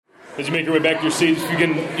As you make your way back to your seats,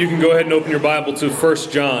 you can go ahead and open your Bible to 1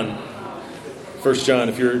 John. 1 John,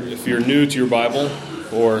 if you're new to your Bible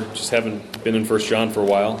or just haven't been in 1 John for a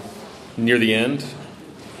while, near the end,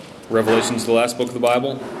 Revelation's the last book of the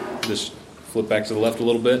Bible. Just flip back to the left a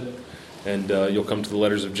little bit, and you'll come to the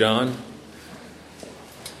letters of John.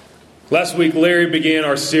 Last week, Larry began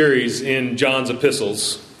our series in John's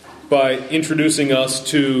epistles by introducing us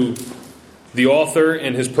to the author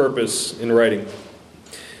and his purpose in writing.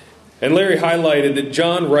 And Larry highlighted that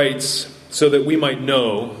John writes so that we might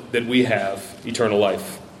know that we have eternal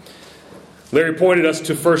life. Larry pointed us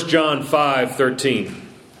to 1 John 5:13.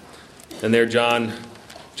 And there John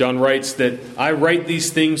writes that, "I write these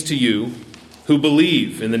things to you who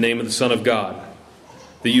believe in the name of the Son of God,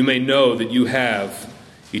 that you may know that you have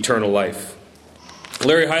eternal life."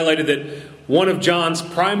 Larry highlighted that one of John's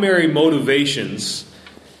primary motivations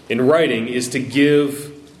in writing is to give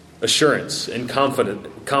assurance and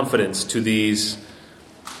confidence to these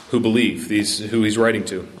who believe, these who he's writing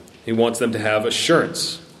to. He wants them to have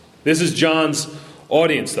assurance. This is John's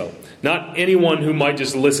audience, though. Not anyone who might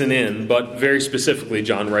just listen in, but very specifically,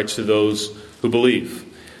 John writes to those who believe.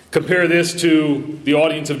 Compare this to the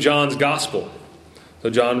audience of John's gospel.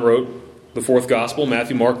 So John wrote the fourth gospel,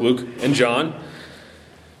 Matthew, Mark, Luke, and John.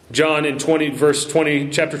 John in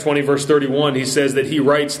chapter 20, verse 31, he says that he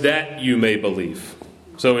writes that you may believe.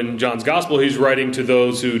 So in John's gospel, he's writing to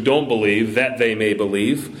those who don't believe, that they may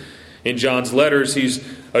believe. In John's letters, he's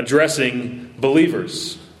addressing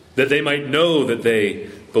believers, that they might know that they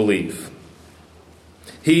believe.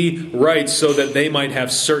 He writes so that they might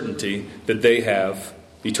have certainty that they have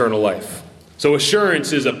eternal life. So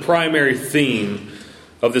assurance is a primary theme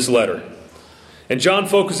of this letter. And John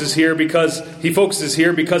focuses here because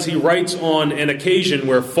he writes on an occasion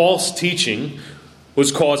where false teaching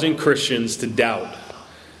was causing Christians to doubt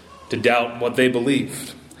what they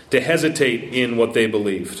believed, to hesitate in what they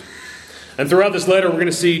believed. And throughout this letter, we're going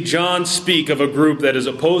to see John speak of a group that is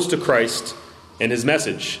opposed to Christ and his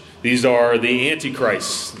message. These are the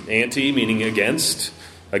antichrists. Anti meaning against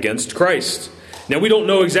Christ. Now, we don't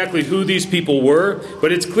know exactly who these people were,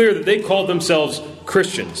 but it's clear that they called themselves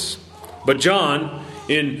Christians. But John,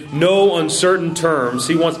 in no uncertain terms,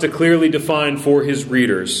 he wants to clearly define for his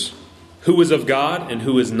readers who is of God and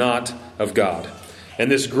who is not of God. And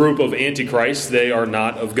this group of antichrists, they are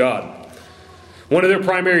not of God. One of their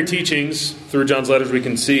primary teachings through John's letters, we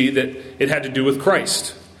can see that it had to do with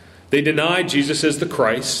Christ. They denied Jesus as the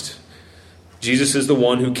Christ. Jesus is the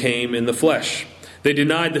one who came in the flesh. They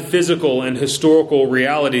denied the physical and historical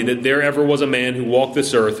reality that there ever was a man who walked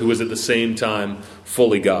this earth who was at the same time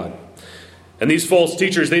fully God. And these false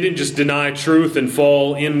teachers, they didn't just deny truth and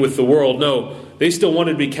fall in with the world. No, they still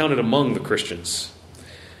wanted to be counted among the Christians.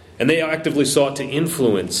 And they actively sought to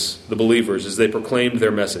influence the believers as they proclaimed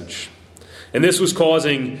their message. And this was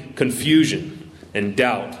causing confusion and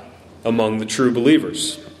doubt among the true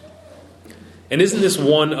believers. And isn't this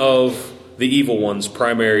one of the evil one's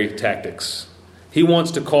primary tactics? He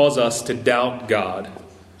wants to cause us to doubt God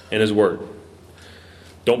and His Word.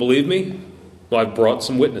 Don't believe me? Well, I've brought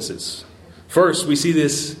some witnesses. First, we see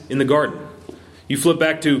this in the garden. You flip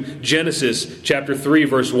back to Genesis chapter 3,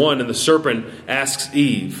 verse 1, and the serpent asks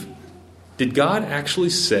Eve, "Did God actually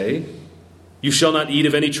say, 'You shall not eat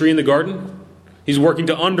of any tree in the garden'?" He's working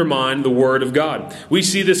to undermine the word of God. We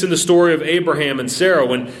see this in the story of Abraham and Sarah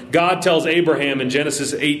when God tells Abraham in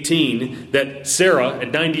Genesis 18 that Sarah,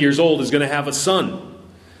 at 90 years old, is going to have a son.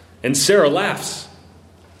 And Sarah laughs.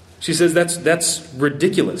 She says that's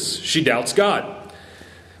ridiculous. She doubts God.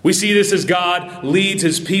 We see this as God leads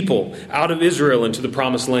His people out of Israel into the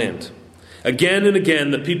promised land. Again and again,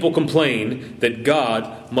 the people complain that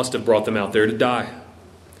God must have brought them out there to die.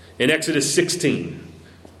 In Exodus 16,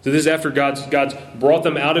 so this is after God's brought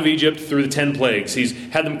them out of Egypt through the 10 plagues. He's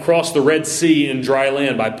had them cross the Red Sea in dry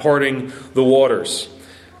land by parting the waters.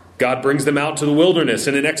 God brings them out to the wilderness,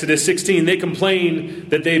 and in Exodus 16, they complain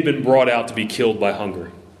that they've been brought out to be killed by hunger.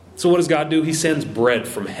 So what does God do? He sends bread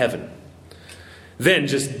from heaven. Then,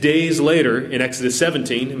 just days later, in Exodus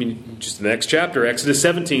 17, just the next chapter, Exodus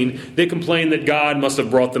 17, they complain that God must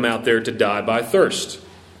have brought them out there to die by thirst.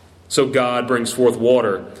 So God brings forth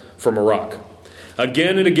water from a rock.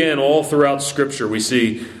 Again and again, all throughout Scripture, we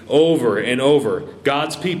see over and over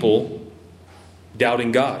God's people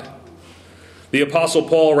doubting God. The Apostle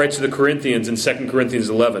Paul writes to the Corinthians in 2 Corinthians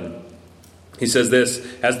 11. He says this,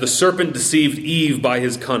 "As the serpent deceived Eve by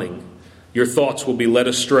his cunning, your thoughts will be led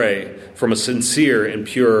astray from a sincere and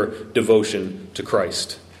pure devotion to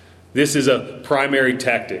Christ." This is a primary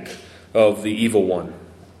tactic of the evil one.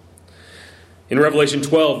 In Revelation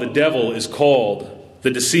 12, the devil is called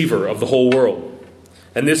the deceiver of the whole world.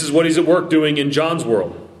 And this is what he's at work doing in John's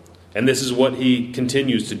world. And this is what he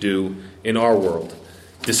continues to do in our world.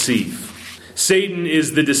 Deceive. Satan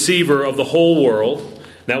is the deceiver of the whole world.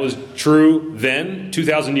 That was true then,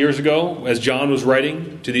 2,000 years ago, as John was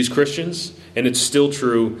writing to these Christians. And it's still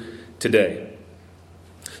true today.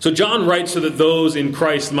 So John writes so that those in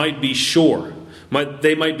Christ might be sure.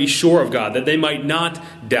 They might be sure of God, that they might not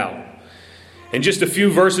doubt. And just a few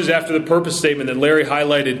verses after the purpose statement that Larry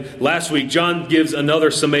highlighted last week, John gives another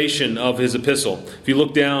summation of his epistle. If you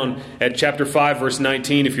look down at chapter 5, verse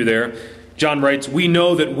 19, if you're there, John writes, "We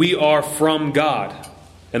know that we are from God,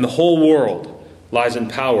 and the whole world lies in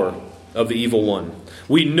power of the evil one."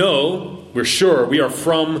 We know, we're sure, we are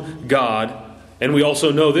from God, and we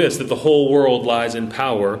also know this, that the whole world lies in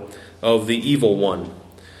power of the evil one.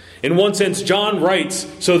 In one sense, John writes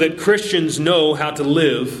so that Christians know how to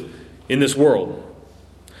live in this world.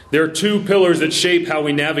 There are two pillars that shape how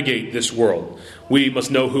we navigate this world. We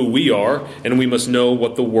must know who we are, and we must know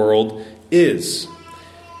what the world is.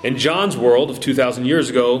 In John's world of 2,000 years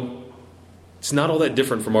ago, it's not all that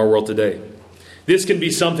different from our world today. This can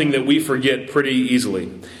be something that we forget pretty easily.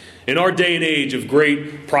 In our day and age of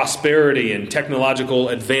great prosperity and technological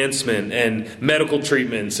advancement and medical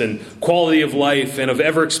treatments and quality of life and of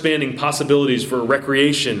ever-expanding possibilities for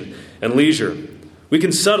recreation and leisure, we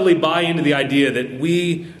can subtly buy into the idea that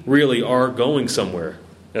we really are going somewhere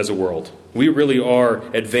as a world. We really are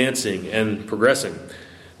advancing and progressing.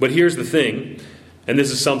 But here's the thing, and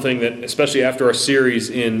this is something that, especially after our series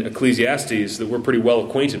in Ecclesiastes, that we're pretty well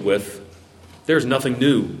acquainted with, there's nothing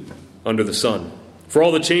new under the sun. For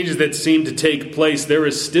all the changes that seem to take place, there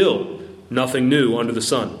is still nothing new under the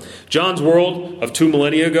sun. John's world of 2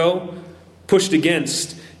 millennia ago pushed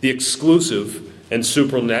against the exclusive and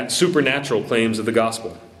supernatural claims of the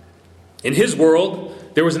gospel. In his world,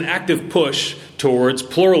 there was an active push towards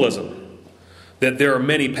pluralism, that there are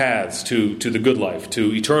many paths to the good life,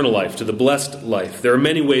 to eternal life, to the blessed life. There are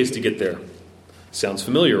many ways to get there. Sounds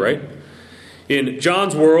familiar, right? In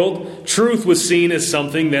John's world, truth was seen as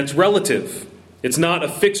something that's relative. It's not a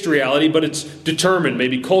fixed reality, but it's determined,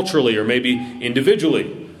 maybe culturally or maybe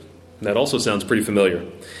individually. That also sounds pretty familiar.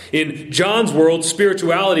 In John's world,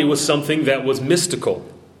 spirituality was something that was mystical.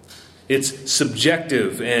 It's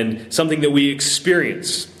subjective and something that we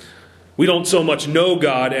experience. We don't so much know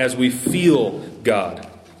God as we feel God.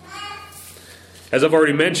 As I've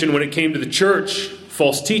already mentioned, when it came to the church,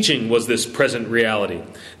 false teaching was this present reality.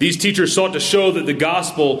 These teachers sought to show that the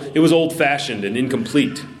gospel, it was old-fashioned and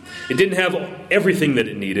incomplete. It didn't have everything that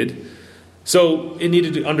it needed, so it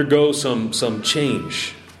needed to undergo some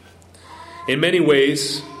change. In many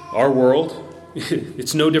ways, our world,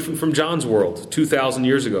 it's no different from John's world 2,000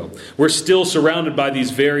 years ago. We're still surrounded by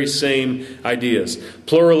these very same ideas.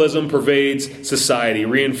 Pluralism pervades society,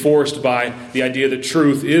 reinforced by the idea that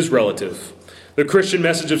truth is relative. The Christian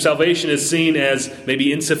message of salvation is seen as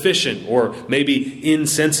maybe insufficient or maybe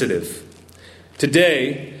insensitive.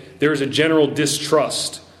 Today, there is a general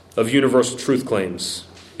distrust of universal truth claims.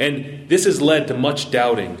 And this has led to much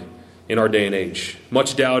doubting in our day and age.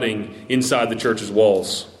 Much doubting inside the church's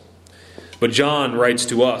walls. But John writes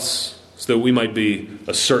to us so that we might be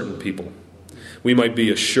a certain people. We might be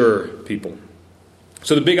a sure people.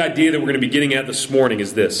 So the big idea that we're going to be getting at this morning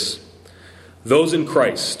is this. Those in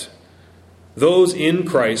Christ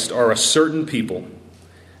are a certain people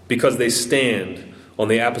because they stand on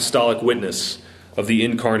the apostolic witness of the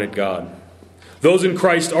incarnate God. Those in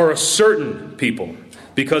Christ are a certain people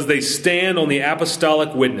because they stand on the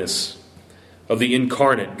apostolic witness of the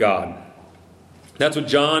incarnate God. That's what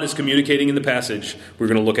John is communicating in the passage we're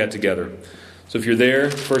going to look at together. So if you're there,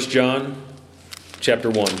 1 John chapter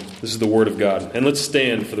 1. This is the Word of God. And let's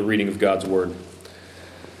stand for the reading of God's Word.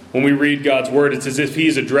 When we read God's Word, it's as if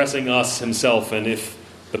He's addressing us Himself. And if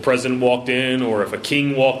the president walked in or if a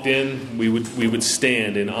king walked in, we would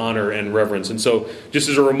stand in honor and reverence. And so just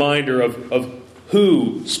as a reminder of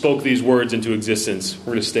who spoke these words into existence,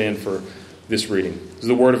 we're going to stand for this reading. This is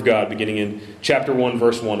the Word of God beginning in chapter 1,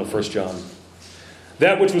 verse 1 of 1 John.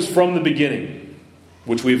 That which was from the beginning,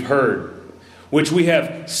 which we've heard, which we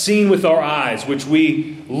have seen with our eyes, which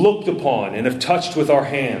we looked upon and have touched with our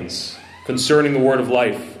hands, concerning the word of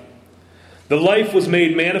life. The life was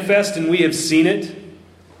made manifest, and we have seen it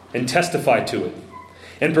and testified to it,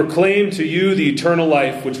 and proclaimed to you the eternal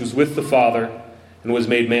life which was with the Father and was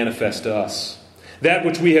made manifest to us. That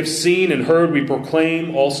which we have seen and heard we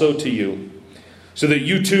proclaim also to you, so that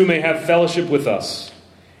you too may have fellowship with us.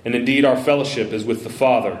 And indeed our fellowship is with the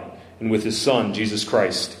Father and with His Son, Jesus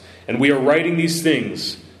Christ. And we are writing these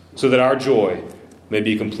things so that our joy may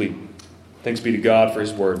be complete. Thanks be to God for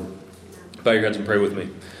His Word. Bow your heads and pray with me.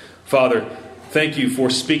 Father, thank you for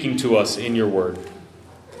speaking to us in your word.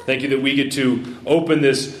 Thank you that we get to open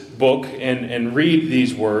this book and read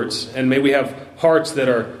these words, and may we have hearts that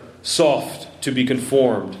are soft to be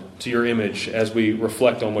conformed to your image as we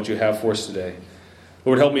reflect on what you have for us today.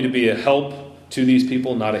 Lord, help me to be a help to these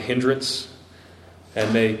people, not a hindrance.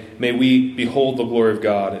 And may we behold the glory of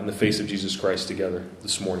God in the face of Jesus Christ together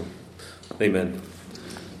this morning. Amen.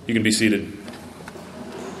 You can be seated.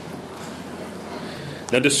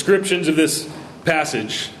 Now, descriptions of this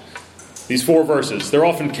passage, these 4 verses, they're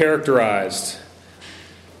often characterized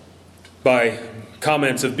by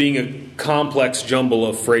comments of being a complex jumble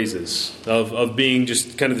of phrases, of being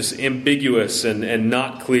just kind of this ambiguous and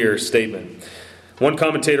not clear statement. One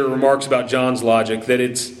commentator remarks about John's logic that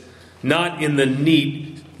it's not in the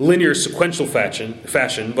neat, linear, sequential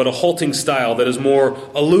fashion, but a halting style that is more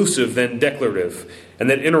elusive than declarative, and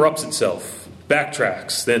that interrupts itself,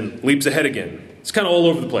 backtracks, then leaps ahead again. It's kind of all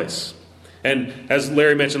over the place. And as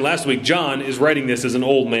Larry mentioned last week, John is writing this as an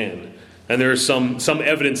old man. And there is some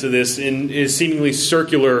evidence of this in his seemingly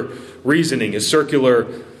circular reasoning, his circular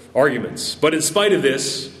arguments. But in spite of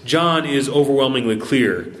this, John is overwhelmingly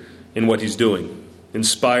clear in what he's doing,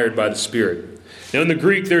 inspired by the Spirit. Now, in the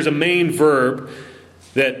Greek, there's a main verb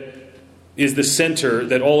that is the center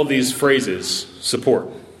that all of these phrases support.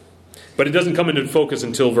 But it doesn't come into focus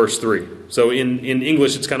until verse 3. So in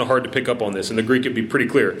English, it's kind of hard to pick up on this. In the Greek, it'd be pretty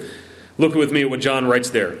clear. Look with me at what John writes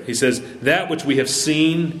there. He says, "That which we have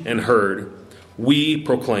seen and heard, we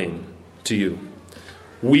proclaim to you."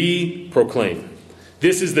 We proclaim.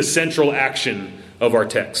 This is the central action of our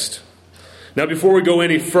text. Now, before we go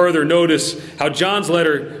any further, notice how John's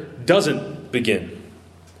letter doesn't begin.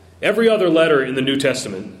 Every other letter in the New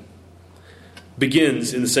Testament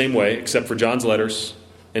begins in the same way, except for John's letters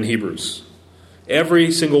and Hebrews.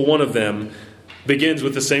 Every single one of them begins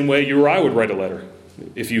with the same way you or I would write a letter,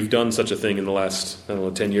 if you've done such a thing in the last,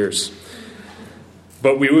 10 years.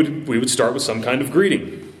 But we would start with some kind of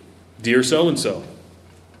greeting. Dear so-and-so.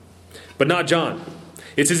 But not John.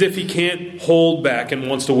 It's as if he can't hold back and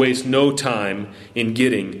wants to waste no time in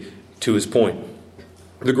getting to his point.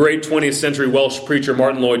 The great 20th century Welsh preacher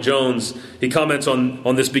Martin Lloyd-Jones, he comments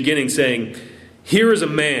on this beginning saying, "Here is a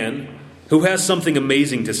man who has something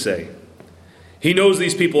amazing to say. He knows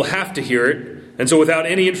these people have to hear it, and so without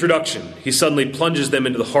any introduction, he suddenly plunges them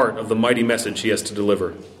into the heart of the mighty message he has to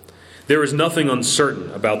deliver. There is nothing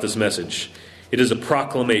uncertain about this message. It is a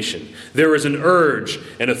proclamation. There is an urge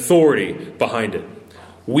and authority behind it.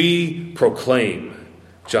 We proclaim,"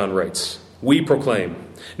 John writes. We proclaim.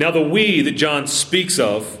 Now, the "we" that John speaks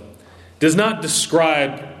of does not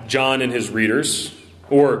describe John and his readers,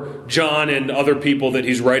 or John and other people that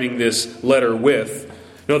he's writing this letter with.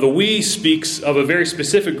 No, the "we" speaks of a very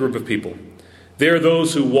specific group of people. They are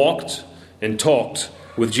those who walked and talked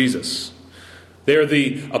with Jesus. They are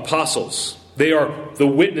the apostles. They are the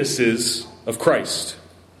witnesses of Christ.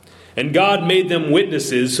 And God made them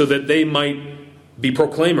witnesses so that they might be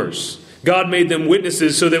proclaimers. God made them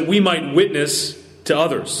witnesses so that we might witness to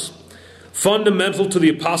others. Fundamental to the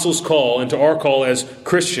apostles' call and to our call as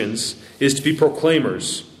Christians is to be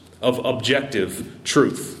proclaimers of objective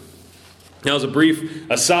truth. Now, as a brief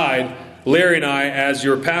aside, Larry and I, as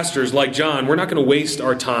your pastors, like John, we're not going to waste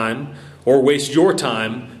our time or waste your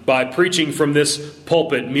time by preaching from this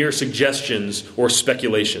pulpit mere suggestions or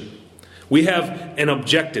speculation. We have an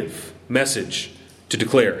objective message to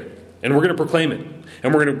declare, and we're going to proclaim it.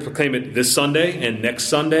 And we're going to proclaim it this Sunday and next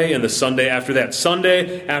Sunday and the Sunday after that.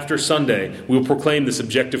 Sunday after Sunday, we will proclaim this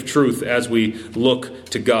objective truth as we look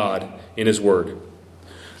to God in His Word.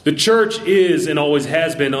 The church is and always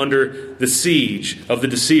has been under the siege of the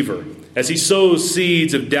deceiver as he sows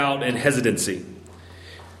seeds of doubt and hesitancy.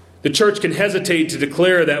 The church can hesitate to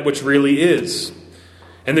declare that which really is.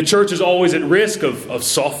 And the church is always at risk of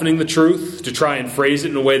softening the truth to try and phrase it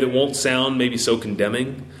in a way that won't sound maybe so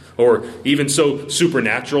condemning or even so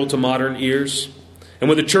supernatural to modern ears. And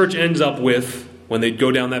what the church ends up with when they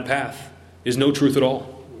go down that path is no truth at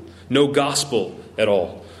all, no gospel at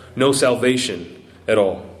all, no salvation at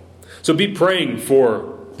all. So be praying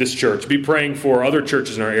for this church. Be praying for other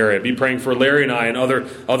churches in our area. Be praying for Larry and I and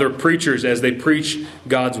other preachers as they preach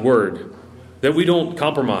God's Word, that we don't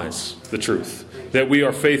compromise the truth, that we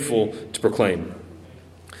are faithful to proclaim.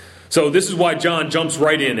 So this is why John jumps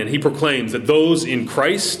right in and he proclaims that those in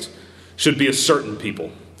Christ should be a certain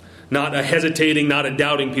people. Not a hesitating, not a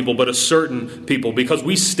doubting people, but a certain people, because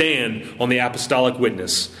we stand on the apostolic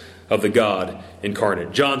witness of the God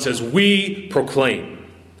incarnate. John says, we proclaim.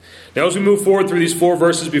 Now, as we move forward through these 4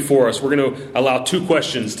 verses before us, we're going to allow 2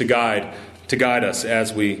 questions to guide us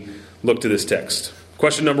as we look to this text.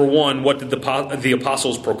 Question number 1, what did the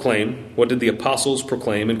apostles proclaim? What did the apostles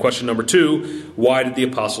proclaim? And question number 2, why did the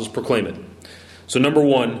apostles proclaim it? So number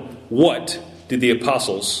 1, what did the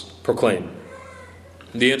apostles proclaim?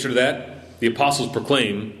 The answer to that, the apostles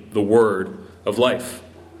proclaim the word of life.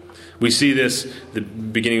 We see this at the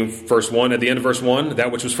beginning of verse 1, at the end of verse 1,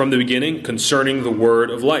 that which was from the beginning concerning the word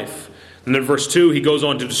of life. And then verse 2, he goes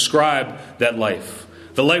on to describe that life.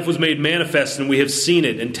 The life was made manifest, and we have seen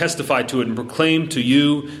it and testified to it and proclaimed to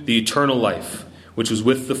you the eternal life, which was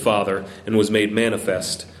with the Father and was made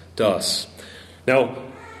manifest to us. Now,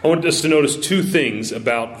 I want us to notice 2 things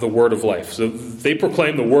about the word of life. So they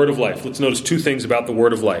proclaim the word of life. Let's notice 2 things about the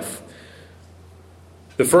word of life.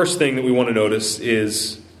 The first thing that we want to notice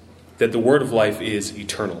is that the word of life is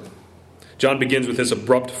eternal. John begins with this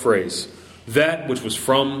abrupt phrase, that which was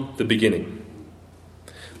from the beginning.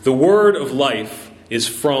 The word of life is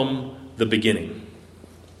from the beginning.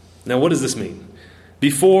 Now, what does this mean?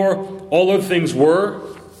 Before all other things were,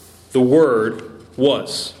 the Word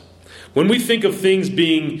was. When we think of things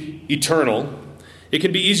being eternal, it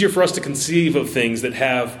can be easier for us to conceive of things that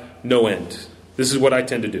have no end. This is what I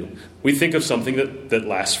tend to do. We think of something that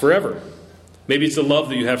lasts forever. Maybe it's the love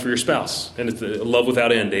that you have for your spouse, and it's a love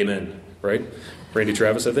without end, amen, right? Randy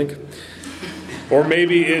Travis, I think. Or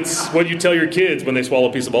maybe it's what you tell your kids when they swallow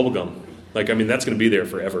a piece of bubble gum. That's going to be there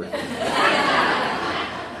forever.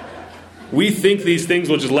 We think these things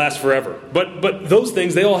will just last forever. But those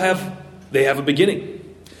things, they have a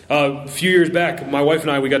beginning. A few years back, my wife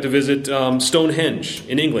and I, we got to visit Stonehenge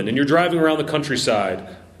in England. And you're driving around the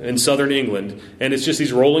countryside in southern England, and it's just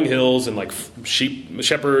these rolling hills and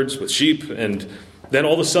shepherds with sheep. And then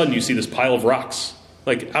all of a sudden you see this pile of rocks.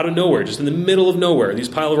 Out of nowhere, just in the middle of nowhere, these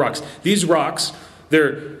pile of rocks. These rocks,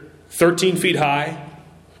 they're 13 feet high,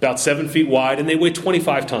 about 7 feet wide, and they weigh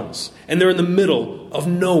 25 tons. And they're in the middle of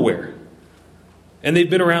nowhere. And they've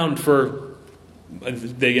been around for,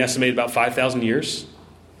 they estimate, about 5,000 years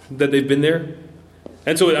that they've been there.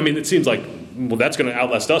 And so, it seems like, that's going to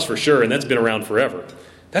outlast us for sure, and that's been around forever.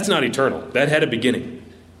 That's not eternal. That had a beginning.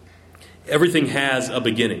 Everything has a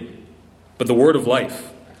beginning. But the word of life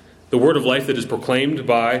that is proclaimed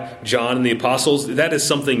by John and the apostles, that is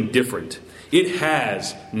something different. It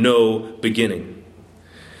has no beginning.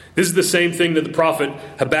 This is the same thing that the prophet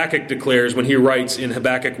Habakkuk declares when he writes in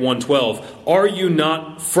Habakkuk 1:12, "Are you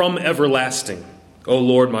not from everlasting, O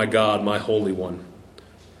Lord my God, my Holy One?"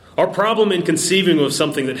 Our problem in conceiving of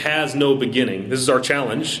something that has no beginning, this is our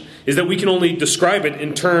challenge, is that we can only describe it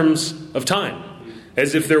in terms of time,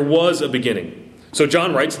 as if there was a beginning. So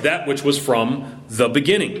John writes, that which was from the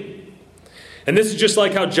beginning. And this is just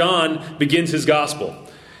like how John begins his gospel.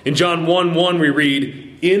 In John 1:1 we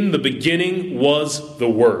read, "In the beginning was the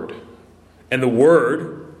Word, and the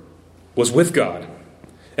Word was with God,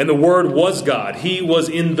 and the Word was God. He was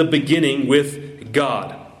in the beginning with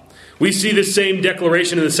God." We see this same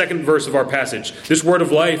declaration in the second verse of our passage. This word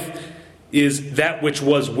of life is that which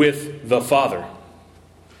was with the Father.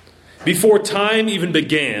 Before time even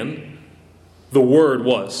began, the Word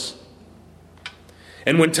was.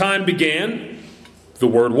 And when time began, the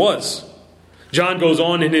Word was. John goes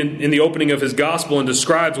on in the opening of his gospel and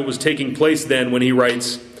describes what was taking place then when he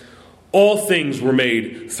writes, "All things were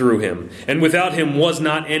made through him, and without him was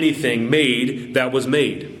not anything made that was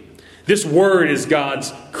made." This word is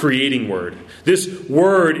God's creating word. This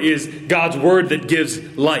word is God's word that gives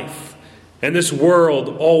life. And this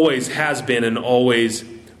world always has been and always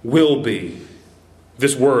will be.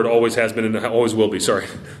 This word always has been and always will be,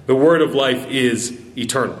 The word of life is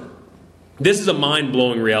eternal. This is a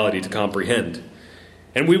mind-blowing reality to comprehend.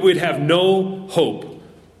 And we would have no hope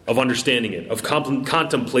of understanding it, of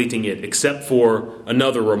contemplating it, except for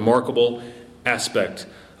another remarkable aspect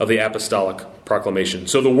of the apostolic proclamation.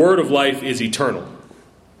 So the word of life is eternal.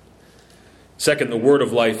 Second, the word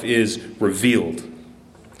of life is revealed.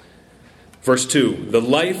 Verse 2, "The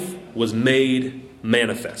life was made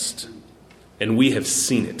manifest, and we have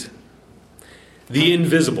seen it." The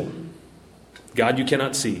invisible, God you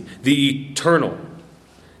cannot see, the eternal,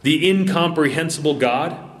 the incomprehensible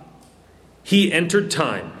God, he entered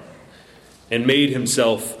time and made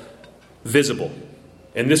himself visible.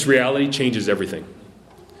 And this reality changes everything.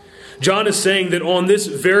 John is saying that on this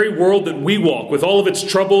very world that we walk, with all of its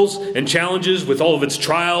troubles and challenges, with all of its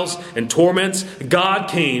trials and torments, God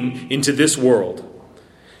came into this world.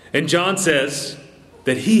 And John says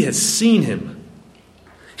that he has seen him.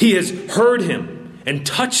 He has heard him and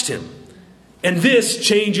touched him. And this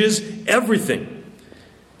changes everything.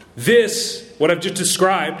 This, what I've just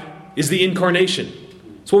described, is the Incarnation.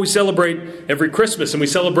 It's what we celebrate every Christmas and we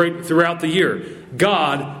celebrate throughout the year.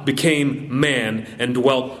 God became man and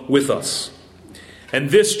dwelt with us. And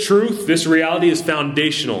this truth, this reality is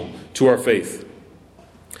foundational to our faith.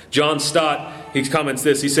 John Stott, he comments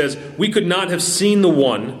this. He says, "We could not have seen the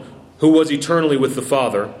one who was eternally with the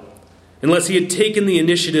Father unless he had taken the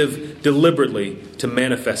initiative deliberately to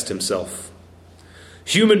manifest himself.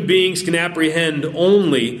 Human beings can apprehend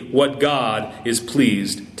only what God is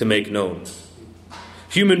pleased to make known."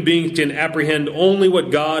 Human beings can apprehend only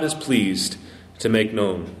what God is pleased to make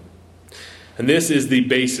known. And this is the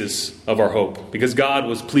basis of our hope, because God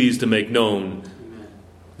was pleased to make known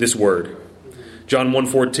this word. John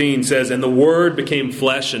 1:14 says, "And the Word became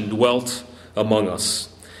flesh and dwelt among us.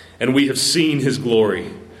 And we have seen his glory,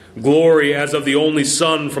 glory as of the only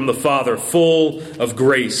Son from the Father, full of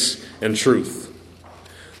grace and truth."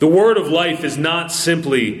 The word of life is not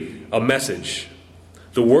simply a message.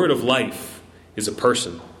 The word of life is a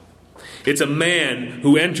person. It's a man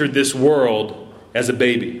who entered this world as a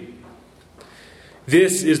baby.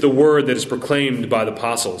 This is the word that is proclaimed by the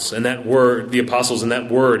apostles, and that word,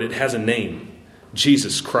 it has a name: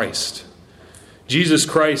 Jesus Christ. Jesus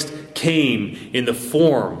Christ came in the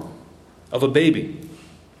form of a baby.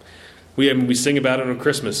 We sing about it on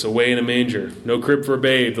Christmas, away in a manger, no crib for a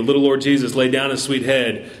babe. The little Lord Jesus laid down his sweet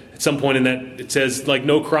head. At some point in that, it says, like,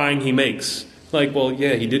 no crying he makes. Like, well,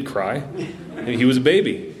 yeah, he did cry. He was a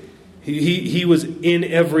baby. He was in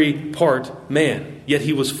every part man, yet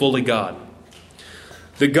he was fully God.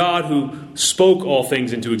 The God who spoke all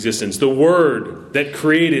things into existence, the Word that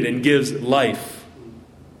created and gives life,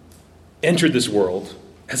 entered this world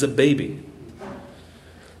as a baby.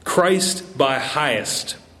 Christ by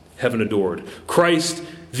highest heaven adored. Christ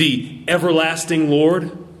the everlasting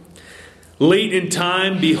Lord. Late in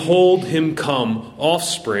time, behold him come,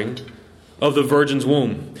 offspring of the Virgin's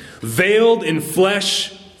womb. Veiled in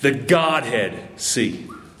flesh, the Godhead see.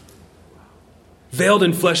 Veiled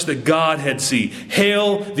in flesh, the Godhead see.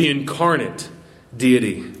 Hail the incarnate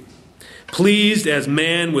deity. Pleased as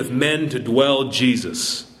man with men to dwell,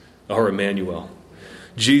 Jesus, our Emmanuel.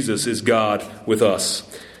 Jesus is God with us.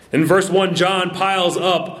 In verse 1, John piles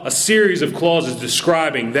up a series of clauses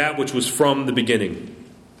describing that which was from the beginning.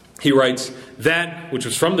 He writes, "That which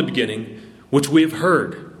was from the beginning, which we have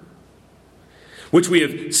heard, which we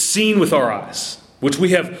have seen with our eyes, which we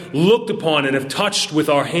have looked upon and have touched with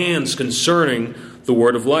our hands concerning the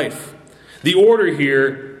word of life." The order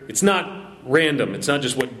here, it's not random. It's not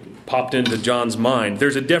just what popped into John's mind.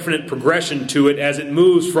 There's a definite progression to it as it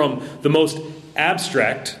moves from the most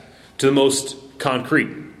abstract to the most concrete.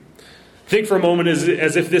 Think for a moment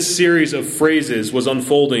as if this series of phrases was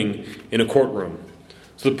unfolding in a courtroom.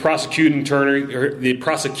 So the prosecuting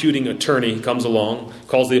attorney comes along,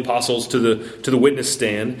 calls the apostles to the witness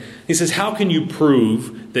stand. He says, "How can you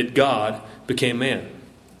prove that God became man?"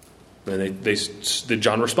 And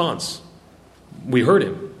John responds, "We heard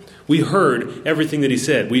him. We heard everything that he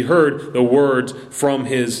said. We heard the words from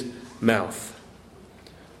his mouth."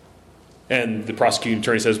 And the prosecuting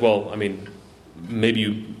attorney says, "Well, I mean, maybe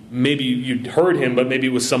you heard him, but maybe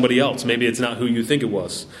it was somebody else. Maybe it's not who you think it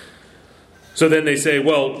was." So then they say,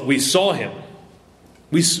 "Well, we saw him.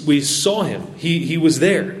 We saw him. He was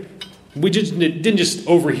there. We didn't just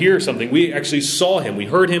overhear something. We actually saw him. We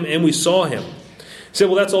heard him and we saw him." He said,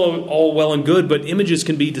 "Well, that's all well and good, but images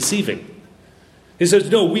can be deceiving." He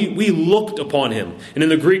says, "No, we looked upon him." And in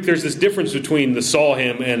the Greek, there's this difference between the saw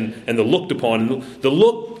him and the looked upon. And the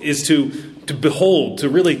look is to behold, to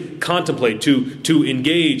really contemplate, to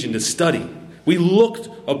engage and to study. We looked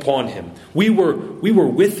upon him. We were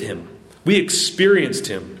with him. We experienced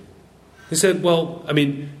him. He said, "Well, I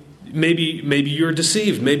mean, maybe you're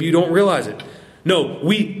deceived. Maybe you don't realize it." No,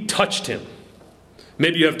 we touched him.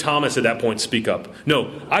 Maybe you have Thomas at that point speak up.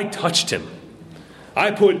 "No, I touched him.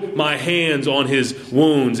 I put my hands on his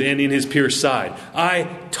wounds and in his pierced side. I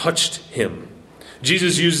touched him."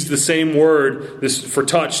 Jesus uses the same word for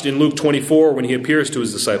touched in Luke 24 when he appears to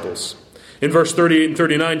his disciples. In verse 38 and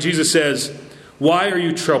 39, Jesus says, "Why are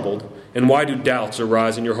you troubled, and why do doubts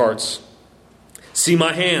arise in your hearts? See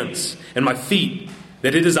my hands and my feet,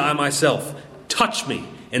 that it is I myself. Touch me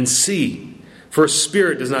and see. For a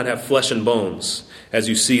spirit does not have flesh and bones, as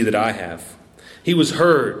you see that I have." He was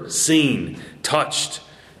heard, seen, touched,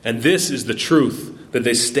 and this is the truth that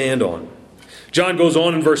they stand on. John goes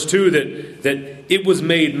on in verse 2 that it was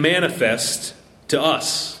made manifest to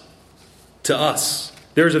us. To us.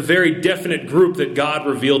 There's a very definite group that God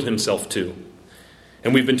revealed himself to.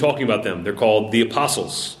 And we've been talking about them. They're called the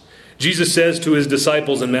apostles. Jesus says to his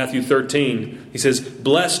disciples in Matthew 13, he says,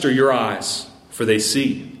 "Blessed are your eyes, for they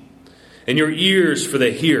see, and your ears, for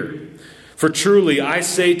they hear. For truly I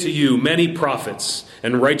say to you, many prophets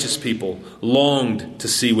and righteous people longed to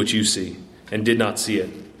see what you see, and did not see it,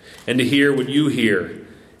 and to hear what you hear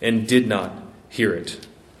and did not hear it.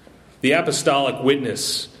 The apostolic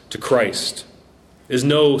witness to Christ is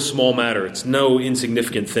no small matter. It's no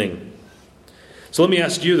insignificant thing. So let me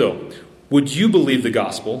ask you, though, would you believe the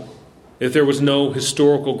gospel if there was no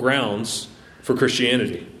historical grounds for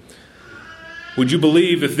Christianity? Would you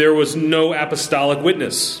believe if there was no apostolic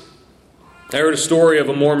witness? I heard a story of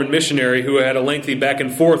a Mormon missionary who had a lengthy back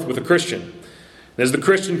and forth with a Christian. As the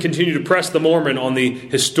Christian continued to press the Mormon on the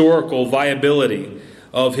historical viability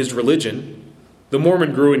of his religion, the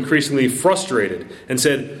Mormon grew increasingly frustrated and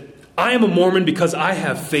said, "I am a Mormon because I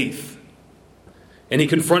have faith." And he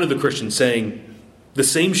confronted the Christian saying, "The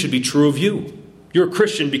same should be true of you. You're a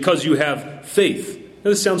Christian because you have faith."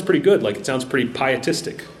 Now, this sounds pretty good, like it sounds pretty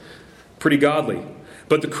pietistic, pretty godly.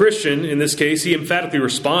 But the Christian, in this case, he emphatically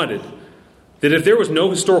responded that if there was no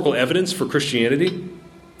historical evidence for Christianity,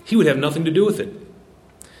 he would have nothing to do with it.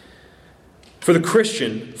 For the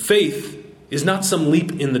Christian, faith is not some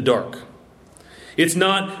leap in the dark. It's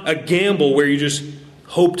not a gamble where you just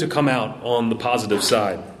hope to come out on the positive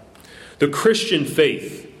side. The Christian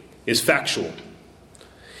faith is factual.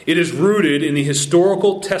 It is rooted in the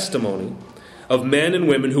historical testimony of men and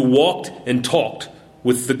women who walked and talked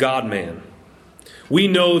with the God-man. We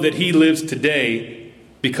know that he lives today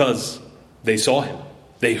because they saw him,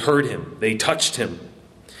 they heard him, they touched him.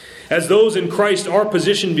 As those in Christ, our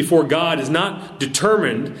position before God is not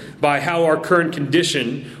determined by how our current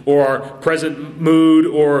condition or our present mood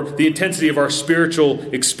or the intensity of our spiritual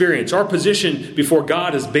experience. Our position before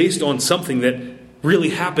God is based on something that really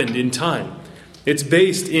happened in time. It's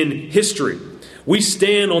based in history. We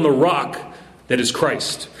stand on the rock that is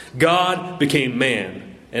Christ. God became man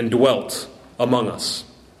and dwelt among us.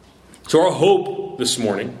 So our hope this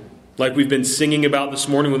morning, like we've been singing about this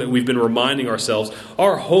morning, that we've been reminding ourselves,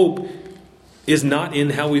 our hope is not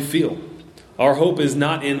in how we feel. Our hope is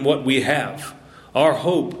not in what we have. Our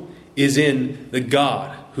hope is in the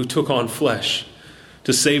God who took on flesh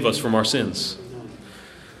to save us from our sins.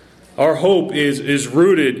 Our hope is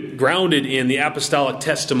rooted, grounded in the apostolic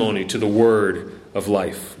testimony to the word of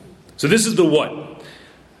life. So this is the what.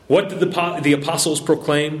 What did the apostles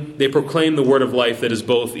proclaim? They proclaimed the word of life that is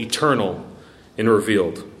both eternal and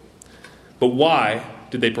revealed. But why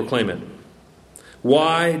did they proclaim it?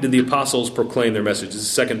 Why did the apostles proclaim their message? This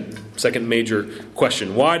is the second major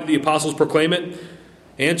question. Why did the apostles proclaim it?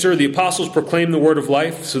 Answer, the apostles proclaimed the word of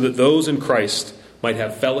life so that those in Christ might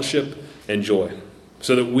have fellowship and joy.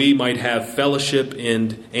 So that we might have fellowship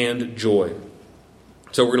and joy.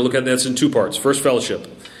 So we're going to look at this in two parts. First, fellowship.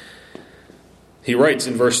 He writes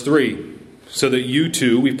in verse 3, so that you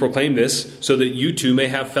too, we proclaim this, so that you too may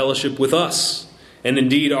have fellowship with us. And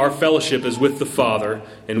indeed, our fellowship is with the Father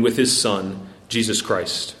and with his Son, Jesus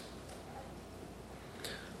Christ.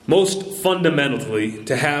 Most fundamentally,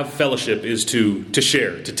 to have fellowship is to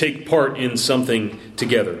share, to take part in something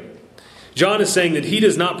together. John is saying that he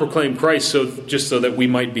does not proclaim Christ just so that we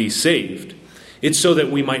might be saved. It's so that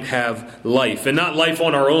we might have life. And not life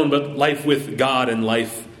on our own, but life with God and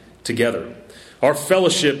life together. Our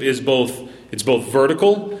fellowship is both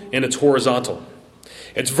vertical and it's horizontal.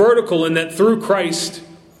 It's vertical in that through Christ,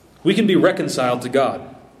 we can be reconciled to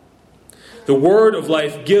God. The word of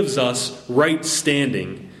life gives us right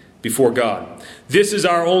standing before God. This is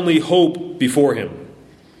our only hope before him.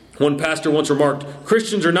 One pastor once remarked,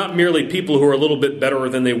 Christians are not merely people who are a little bit better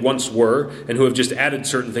than they once were and who have just added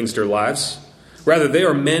certain things to their lives. Rather, they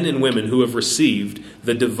are men and women who have received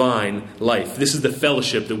the divine life. This is the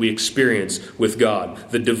fellowship that we experience with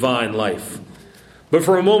God, the divine life. But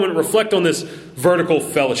for a moment, reflect on this vertical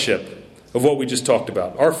fellowship of what we just talked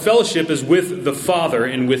about. Our fellowship is with the Father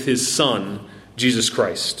and with his Son, Jesus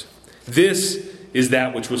Christ. This is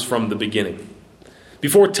that which was from the beginning.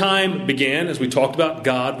 Before time began, as we talked about,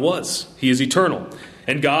 God was. He is eternal.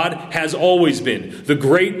 And God has always been the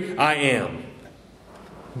great I am.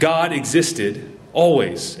 God existed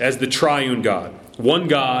always as the triune God. One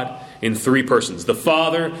God in three persons. The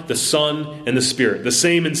Father, the Son, and the Spirit. The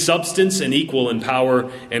same in substance and equal in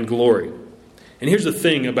power and glory. And here's the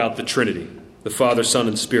thing about the Trinity. The Father, Son,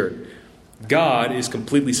 and Spirit. God is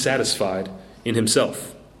completely satisfied in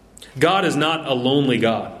himself. God is not a lonely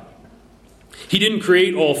God. He didn't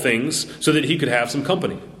create all things so that he could have some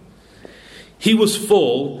company. He was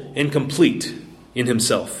full and complete in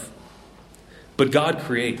himself. But God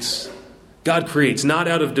creates. God creates, not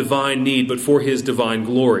out of divine need, but for his divine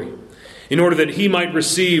glory. In order that he might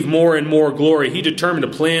receive more and more glory, he determined a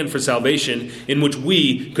plan for salvation in which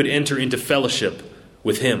we could enter into fellowship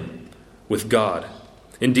with him, with God.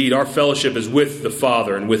 Indeed, our fellowship is with the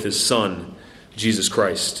Father and with his Son, Jesus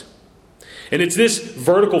Christ. And it's this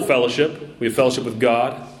vertical fellowship, we have fellowship with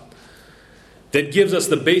God, that gives us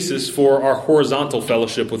the basis for our horizontal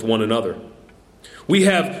fellowship with one another. We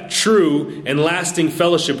have true and lasting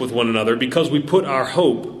fellowship with one another because we put our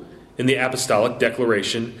hope in the apostolic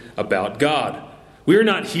declaration about God. We are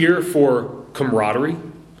not here for camaraderie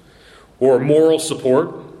or moral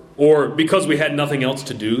support or because we had nothing else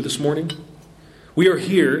to do this morning. We are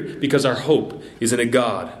here because our hope is in a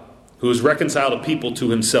God who has reconciled a people to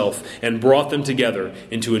himself and brought them together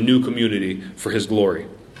into a new community for his glory,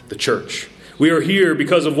 the church. We are here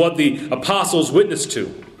because of what the apostles witnessed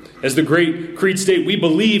to. As the great creed state, we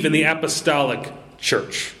believe in the apostolic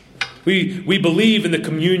church. We believe in the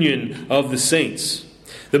communion of the saints.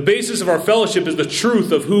 The basis of our fellowship is the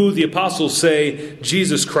truth of who the apostles say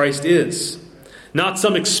Jesus Christ is. Not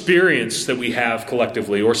some experience that we have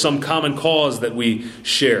collectively or some common cause that we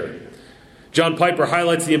share. John Piper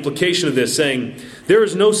highlights the implication of this, saying, "There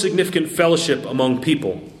is no significant fellowship among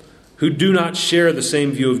people who do not share the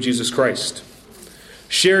same view of Jesus Christ.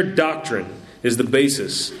 Shared doctrine is the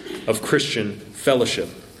basis of Christian fellowship."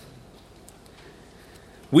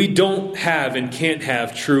 We don't have and can't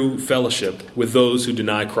have true fellowship with those who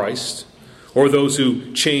deny Christ or those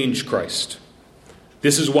who change Christ.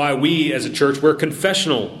 This is why we as a church, we're a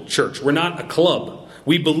confessional church. We're not a club.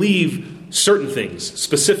 We believe certain things,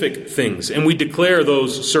 specific things, and we declare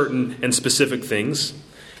those certain and specific things.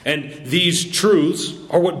 And these truths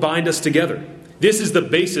are what bind us together. This is the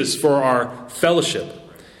basis for our fellowship.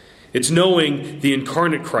 It's knowing the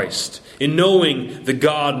incarnate Christ, in knowing the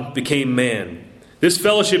God became man. This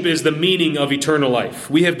fellowship is the meaning of eternal life.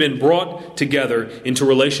 We have been brought together into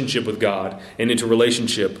relationship with God and into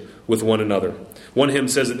relationship with one another. One hymn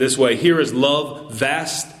says it this way: "Here is love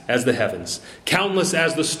vast as the heavens, countless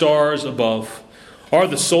as the stars above. Are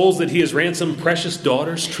the souls that he has ransomed precious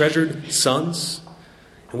daughters, treasured sons?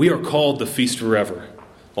 And we are called to feast forever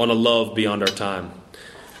on a love beyond our time.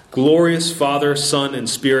 Glorious Father, Son, and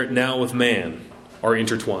Spirit now with man are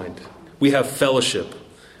intertwined." We have fellowship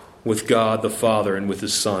with God the Father and with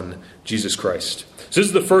his Son, Jesus Christ. So this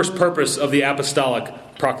is the first purpose of the apostolic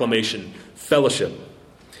proclamation, fellowship.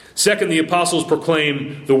 Second, the apostles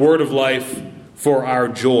proclaim the word of life for our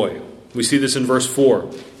joy. We see this in verse 4.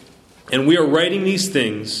 "And we are writing these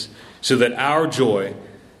things so that our joy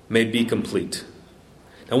may be complete."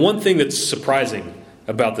 Now, one thing that's surprising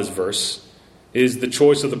about this verse is the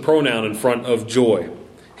choice of the pronoun in front of joy.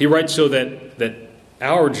 He writes so that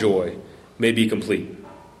our joy may be complete.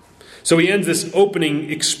 So he ends this opening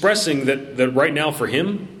expressing that right now for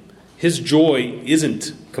him, his joy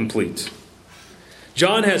isn't complete.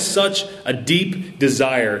 John has such a deep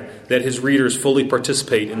desire that his readers fully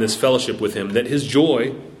participate in this fellowship with him that his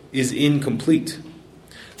joy is incomplete.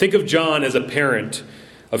 Think of John as a parent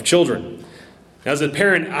of children. As a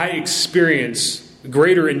parent, I experience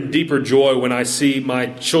greater and deeper joy when I see my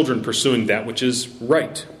children pursuing that which is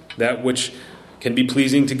right, that which can be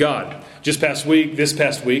pleasing to God. This past week,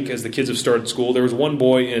 as the kids have started school, there was one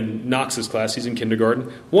boy in Knox's class, he's in kindergarten,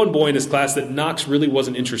 one boy in his class that Knox really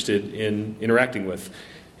wasn't interested in interacting with.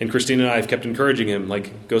 And Christine and I have kept encouraging him,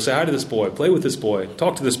 like, go say hi to this boy, play with this boy,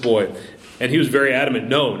 talk to this boy. And he was very adamant,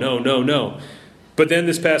 no. But then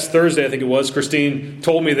this past Thursday, I think it was, Christine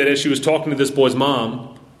told me that as she was talking to this boy's mom,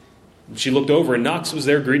 she looked over and Knox was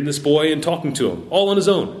there greeting this boy and talking to him, all on his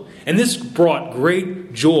own. And this brought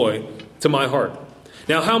great joy to my heart.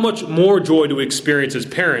 Now, how much more joy do we experience as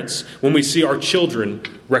parents when we see our children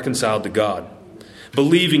reconciled to God,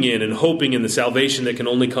 believing in and hoping in the salvation that can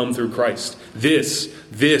only come through Christ? This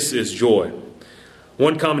is joy.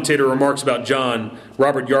 One commentator remarks about John,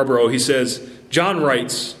 Robert Yarborough, he says, "John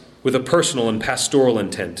writes with a personal and pastoral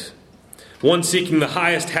intent, one seeking the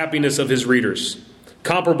highest happiness of his readers,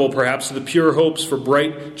 comparable perhaps to the pure hopes for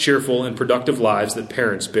bright, cheerful, and productive lives that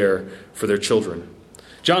parents bear for their children."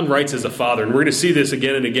 John writes as a father, and we're going to see this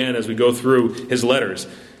again and again as we go through his letters.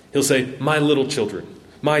 He'll say, "My little children,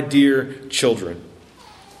 my dear children."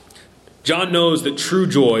 John knows that true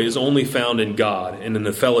joy is only found in God and in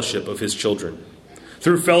the fellowship of his children.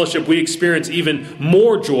 Through fellowship, we experience even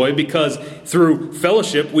more joy because through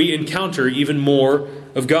fellowship, we encounter even more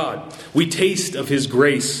of God. We taste of his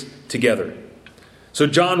grace together. So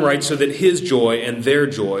John writes so that his joy and their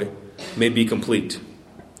joy may be complete.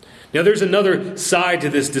 Now there's another side to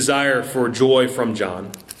this desire for joy from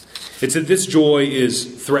John. It's that this joy is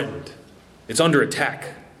threatened. It's under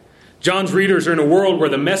attack. John's readers are in a world where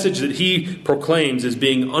the message that he proclaims is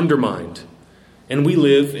being undermined. And we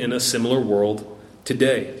live in a similar world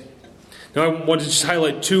today. Now I want to just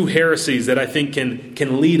highlight two heresies that I think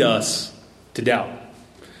can lead us to doubt.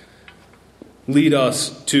 Lead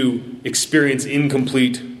us to experience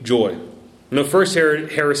incomplete joy. And the first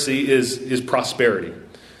heresy is prosperity.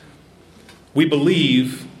 We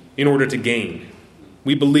believe in order to gain.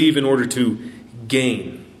 We believe in order to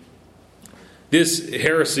gain. This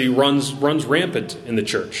heresy runs rampant in the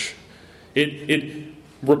church. It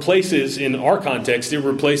replaces, in our context, it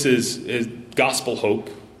replaces gospel hope,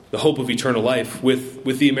 the hope of eternal life, with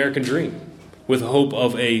the American dream, with the hope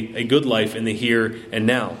of a good life in the here and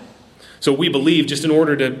now. So we believe just in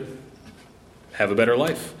order to have a better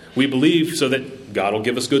life. We believe so that God will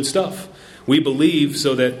give us good stuff. We believe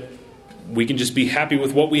so that we can just be happy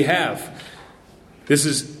with what we have. This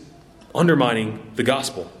is undermining the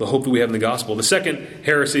gospel, the hope that we have in the gospel. The second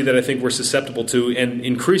heresy that I think we're susceptible to, and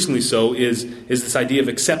increasingly so, is this idea of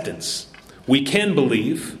acceptance. We can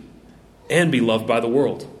believe and be loved by the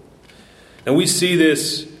world. And we see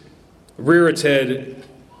this rear its head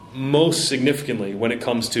most significantly when it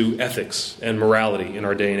comes to ethics and morality in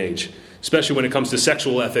our day and age, especially when it comes to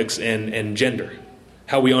sexual ethics and gender,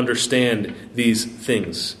 how we understand these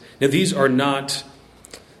things. Now, these are not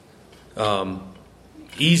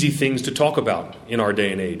easy things to talk about in our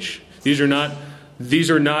day and age. These are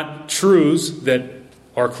not truths that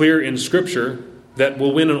are clear in Scripture that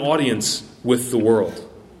will win an audience with the world.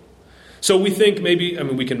 So we think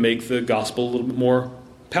we can make the gospel a little bit more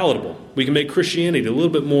palatable. We can make Christianity a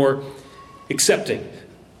little bit more accepting,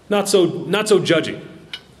 not so judging.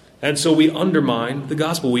 And so we undermine the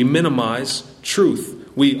gospel. We minimize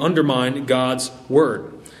truth. We undermine God's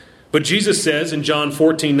word. But Jesus says in John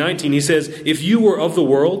 14:19, he says, if you were of the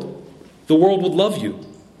world would love you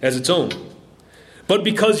as its own. But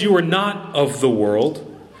because you are not of the world,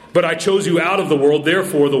 but I chose you out of the world,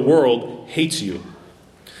 therefore the world hates you.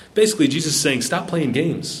 Basically, Jesus is saying, stop playing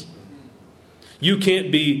games. You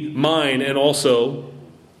can't be mine and also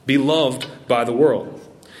be loved by the world.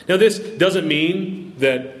 Now, this doesn't mean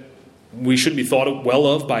that we shouldn't be thought well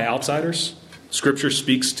of by outsiders. Scripture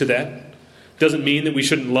speaks to that. Doesn't mean that we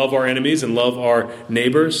shouldn't love our enemies and love our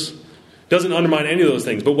neighbors. Doesn't undermine any of those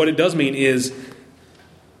things. But what it does mean is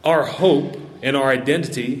our hope and our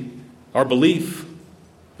identity, our belief,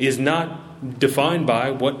 is not defined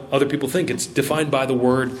by what other people think. It's defined by the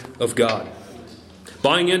Word of God.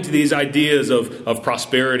 Buying into these ideas of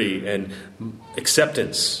prosperity and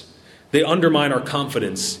acceptance, they undermine our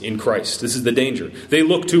confidence in Christ. This is the danger. They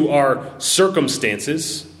look to our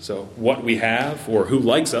circumstances, so what we have or who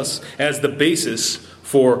likes us, as the basis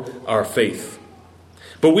for our faith.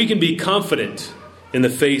 But we can be confident in the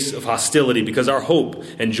face of hostility because our hope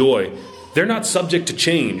and joy, they're not subject to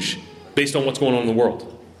change based on what's going on in the world.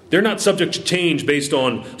 They're not subject to change based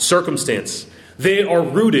on circumstance. They are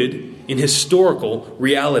rooted in historical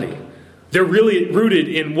reality. They're really rooted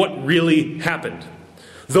in what really happened.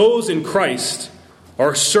 Those in Christ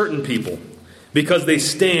are certain people because they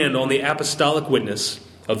stand on the apostolic witness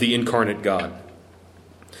of the incarnate God.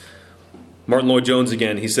 Martin Lloyd-Jones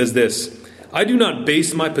again, he says this, I do not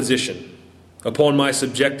base my position upon my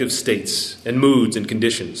subjective states and moods and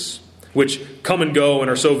conditions, which come and go and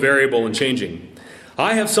are so variable and changing.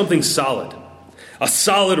 I have something solid, a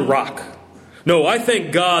solid rock. No, I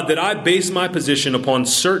thank God that I base my position upon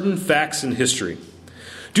certain facts in history.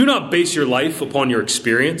 Do not base your life upon your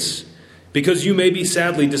experience, because you may be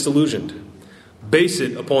sadly disillusioned. Base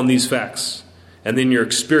it upon these facts, and then your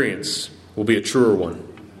experience will be a truer one.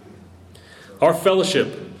 Our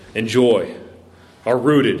fellowship and joy are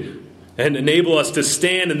rooted and enable us to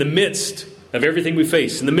stand in the midst of everything we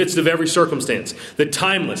face, in the midst of every circumstance. The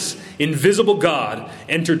timeless, invisible God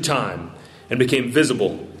entered time and became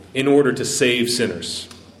visible in order to save sinners.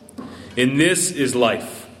 In this is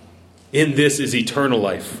life. In this is eternal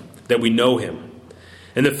life, that we know Him.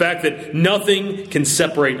 And the fact that nothing can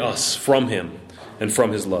separate us from Him and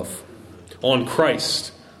from His love. On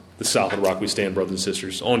Christ, the solid rock we stand, brothers and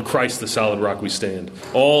sisters. On Christ, the solid rock we stand.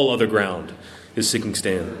 All other ground is sinking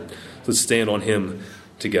sand. Let's stand on Him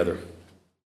together.